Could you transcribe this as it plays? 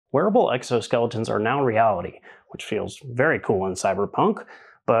Wearable exoskeletons are now reality, which feels very cool in cyberpunk,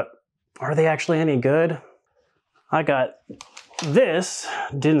 but are they actually any good? I got this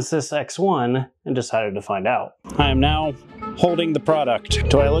DNSYS X1 and decided to find out. I am now holding the product.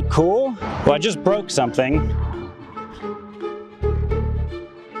 Do I look cool? Well, I just broke something.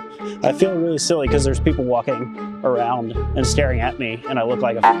 I feel really silly because there's people walking around and staring at me and I look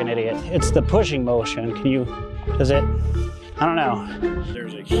like a fucking idiot. It's the pushing motion. Does it? I don't know.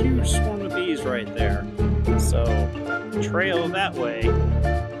 There's a huge swarm of bees right there. So the trail that way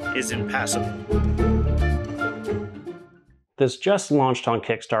is impassable. This just launched on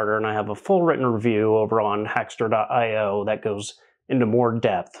Kickstarter and I have a full written review over on hackster.io that goes into more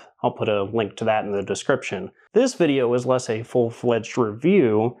depth. I'll put a link to that in the description. This video is less a full-fledged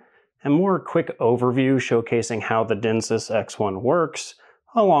review and more a quick overview showcasing how the DNSYS X1 works,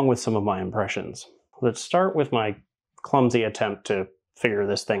 along with some of my impressions. Let's start with my clumsy attempt to figure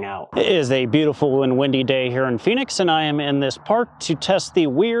this thing out. It is a beautiful and windy day here in Phoenix, and I am in this park to test the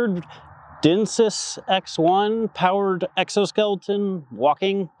weird DNSYS X1 powered exoskeleton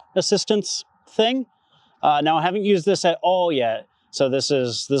walking assistance thing. Now I haven't used this at all yet, so this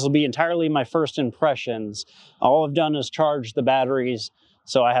will be entirely my first impressions. All I've done is charge the batteries,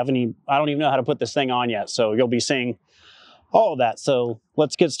 so I don't even know how to put this thing on yet, so you'll be seeing all of that. So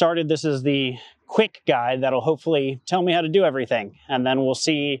let's get started. This is the quick guide that'll hopefully tell me how to do everything, and then we'll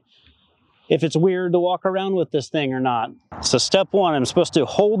see if it's weird to walk around with this thing or not. So step one, I'm supposed to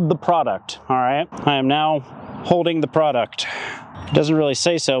hold the product, all right? I am now holding the product. It doesn't really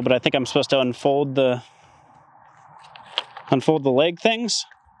say so, but I think I'm supposed to unfold the leg things.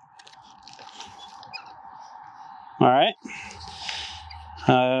 All right.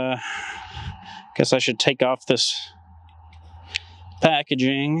 Guess I should take off this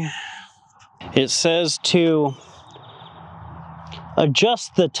packaging. It says to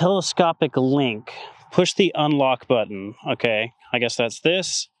adjust the telescopic link, push the unlock button. Okay, I guess that's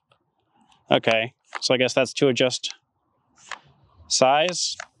this. Okay, so I guess that's to adjust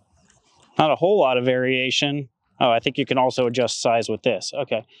size. Not a whole lot of variation. Oh, I think you can also adjust size with this.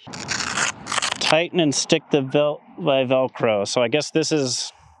 Okay. Tighten and stick the by Velcro. So I guess this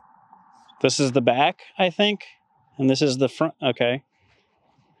is the back, I think, and this is the front. Okay.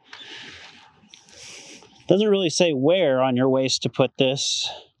 Doesn't really say where on your waist to put this.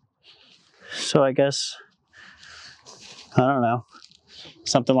 So I guess, I don't know,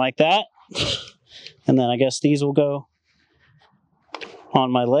 something like that. And then I guess these will go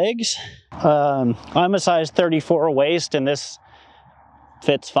on my legs. I'm a size 34 waist and this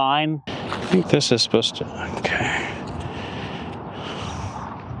fits fine. I think this is supposed to, okay.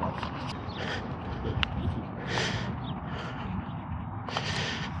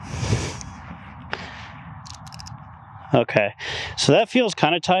 Okay, so that feels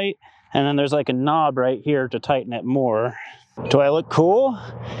kind of tight, and then there's like a knob right here to tighten it more. Do I look cool?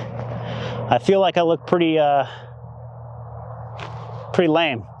 I feel like I look pretty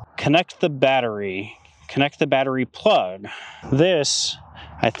lame. Connect the battery. Connect the battery plug. This,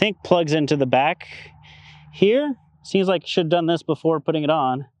 I think, plugs into the back here. Seems like I should have done this before putting it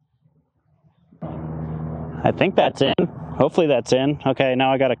on. I think that's in. Hopefully that's in. Okay,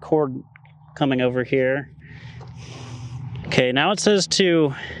 now I got a cord coming over here. Okay, now it says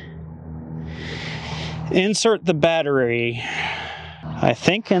to insert the battery, I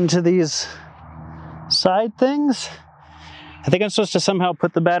think, into these side things. I think I'm supposed to somehow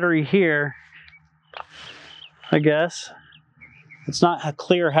put the battery here, I guess. It's not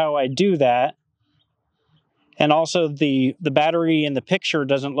clear how I do that. And also the battery in the picture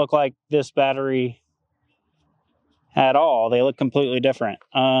doesn't look like this battery at all. They look completely different.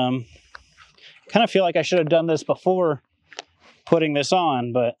 Kind of feel like I should have done this before putting this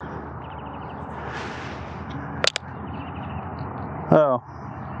on, but oh,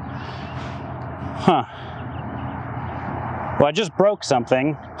 huh. Well, I just broke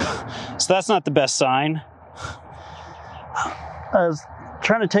something, so that's not the best sign. I was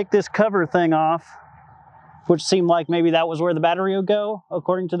trying to take this cover thing off, which seemed like maybe that was where the battery would go,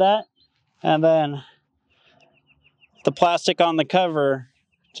 according to that, and then the plastic on the cover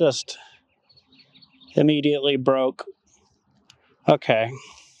just immediately broke. Okay,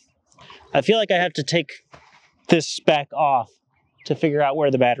 I feel like I have to take this back off to figure out where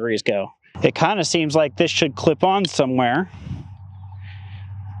the batteries go. It kind of seems like this should clip on somewhere.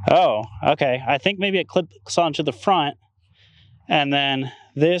 Oh, okay. I think maybe it clips onto the front and then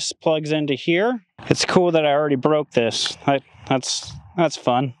this plugs into here. It's cool that I already broke this. That's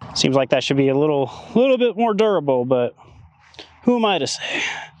fun. Seems like that should be a little bit more durable, but who am I to say?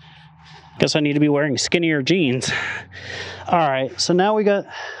 Guess I need to be wearing skinnier jeans. All right, so now we got,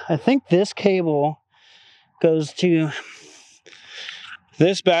 I think this cable goes to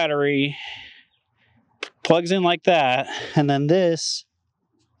this battery, plugs in like that, and then this,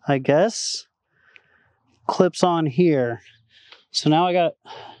 I guess, clips on here. So now I got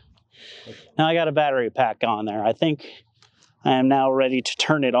a battery pack on there. I think I am now ready to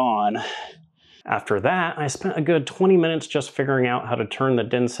turn it on. After that, I spent a good 20 minutes just figuring out how to turn the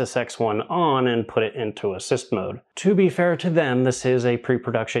DNSYS X1 on and put it into assist mode. To be fair to them, this is a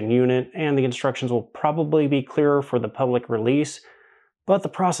pre-production unit and the instructions will probably be clearer for the public release, but the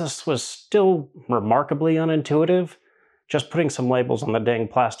process was still remarkably unintuitive. Just putting some labels on the dang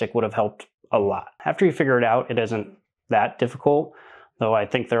plastic would have helped a lot. After you figure it out, it isn't that difficult, though I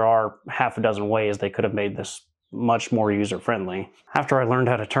think there are half a dozen ways they could have made this much more user-friendly. After I learned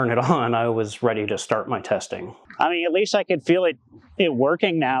how to turn it on, I was ready to start my testing. I mean, at least I could feel it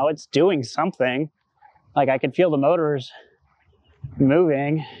working now. It's doing something. Like, I could feel the motors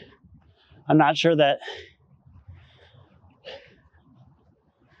moving. I'm not sure that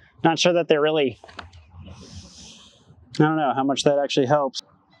they're really, I don't know how much that actually helps.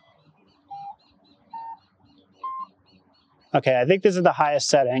 Okay, I think this is the highest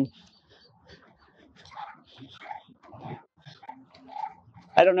setting.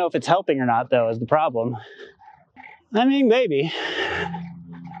 I don't know if it's helping or not, though, is the problem. I mean, maybe.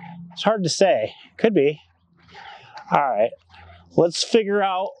 It's hard to say. Could be. All right. Let's figure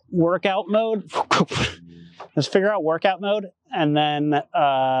out workout mode. Let's figure out workout mode, and then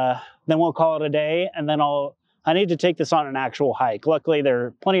we'll call it a day, and then I need to take this on an actual hike. Luckily, there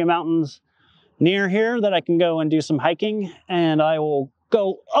are plenty of mountains near here that I can go and do some hiking, and I will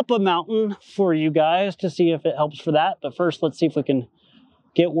go up a mountain for you guys to see if it helps for that. But first, let's see if we can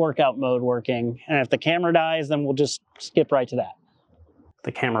get workout mode working. And if the camera dies, then we'll just skip right to that.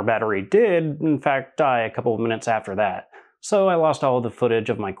 The camera battery did, in fact, die a couple of minutes after that. So I lost all of the footage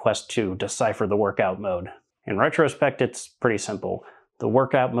of my quest to decipher the workout mode. In retrospect, it's pretty simple. The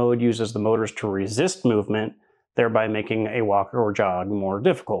workout mode uses the motors to resist movement, thereby making a walk or jog more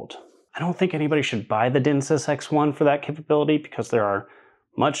difficult. I don't think anybody should buy the DNSYS X1 for that capability because there are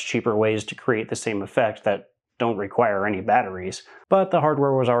much cheaper ways to create the same effect that don't require any batteries, but the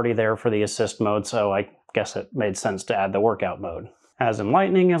hardware was already there for the assist mode, so I guess it made sense to add the workout mode. As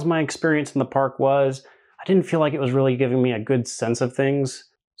enlightening as my experience in the park was, I didn't feel like it was really giving me a good sense of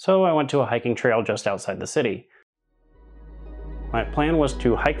things, so I went to a hiking trail just outside the city. My plan was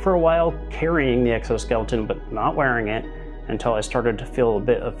to hike for a while carrying the exoskeleton but not wearing it until I started to feel a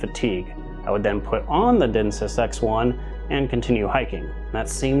bit of fatigue. I would then put on the DNSYS X1 and continue hiking. That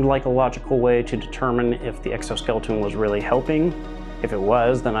seemed like a logical way to determine if the exoskeleton was really helping. If it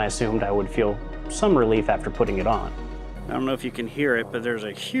was, then I assumed I would feel some relief after putting it on. I don't know if you can hear it, but there's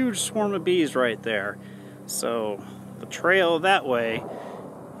a huge swarm of bees right there. So the trail that way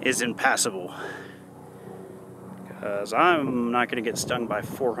is impassable. Because I'm not going to get stung by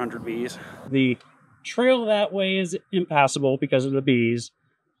 400 bees. The trail that way is impassable because of the bees.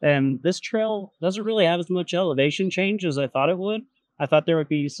 And this trail doesn't really have as much elevation change as I thought it would. I thought there would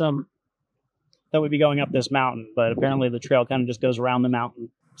be some that would be going up this mountain, but apparently the trail kind of just goes around the mountain.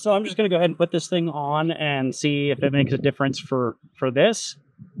 So I'm just going to go ahead and put this thing on and see if it makes a difference for this.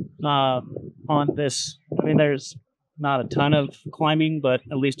 On this, I mean, there's not a ton of climbing, but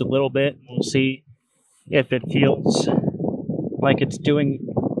at least a little bit. We'll see if it feels like it's doing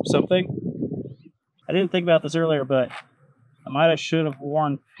something. I didn't think about this earlier, but I should have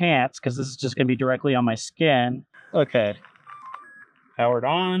worn pants because this is just going to be directly on my skin. Okay. Powered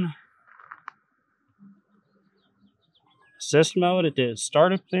on. Assist mode, it did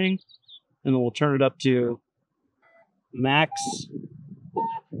startup thing. And then we'll turn it up to max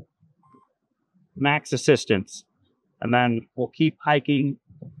assistance. And then we'll keep hiking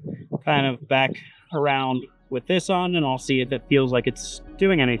kind of back around with this on, and I'll see if it feels like it's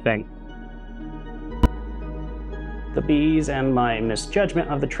doing anything. The bees and my misjudgment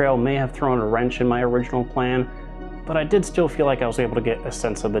of the trail may have thrown a wrench in my original plan, but I did still feel like I was able to get a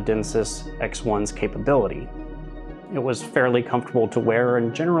sense of the DNSYS X1's capability. It was fairly comfortable to wear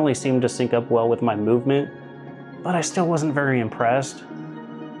and generally seemed to sync up well with my movement, but I still wasn't very impressed.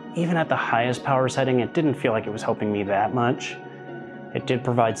 Even at the highest power setting, it didn't feel like it was helping me that much. It did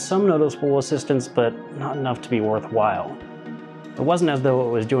provide some noticeable assistance, but not enough to be worthwhile. It wasn't as though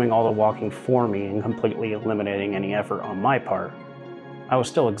it was doing all the walking for me and completely eliminating any effort on my part. I was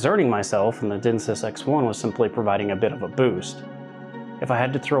still exerting myself, and the DNSYS X1 was simply providing a bit of a boost. If I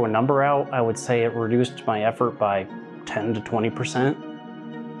had to throw a number out, I would say it reduced my effort by 10 to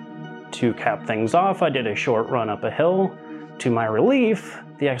 20%. To cap things off, I did a short run up a hill. To my relief,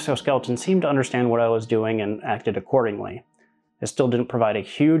 the exoskeleton seemed to understand what I was doing and acted accordingly. It still didn't provide a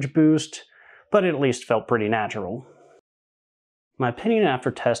huge boost, but it at least felt pretty natural. My opinion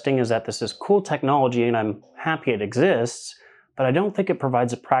after testing is that this is cool technology and I'm happy it exists, but I don't think it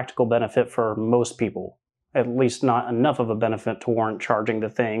provides a practical benefit for most people. At least not enough of a benefit to warrant charging the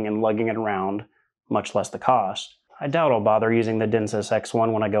thing and lugging it around, much less the cost. I doubt I'll bother using the DNSYS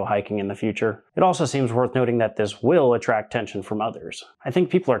X1 when I go hiking in the future. It also seems worth noting that this will attract attention from others. I think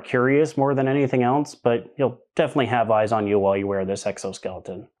people are curious more than anything else, but you'll definitely have eyes on you while you wear this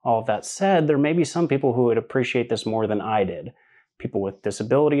exoskeleton. All of that said, there may be some people who would appreciate this more than I did. People with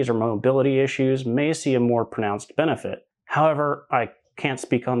disabilities or mobility issues may see a more pronounced benefit. However, I can't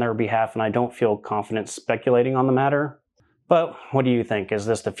speak on their behalf and I don't feel confident speculating on the matter. But what do you think? Is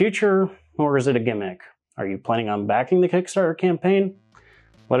this the future or is it a gimmick? Are you planning on backing the Kickstarter campaign?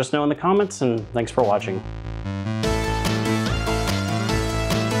 Let us know in the comments, and thanks for watching.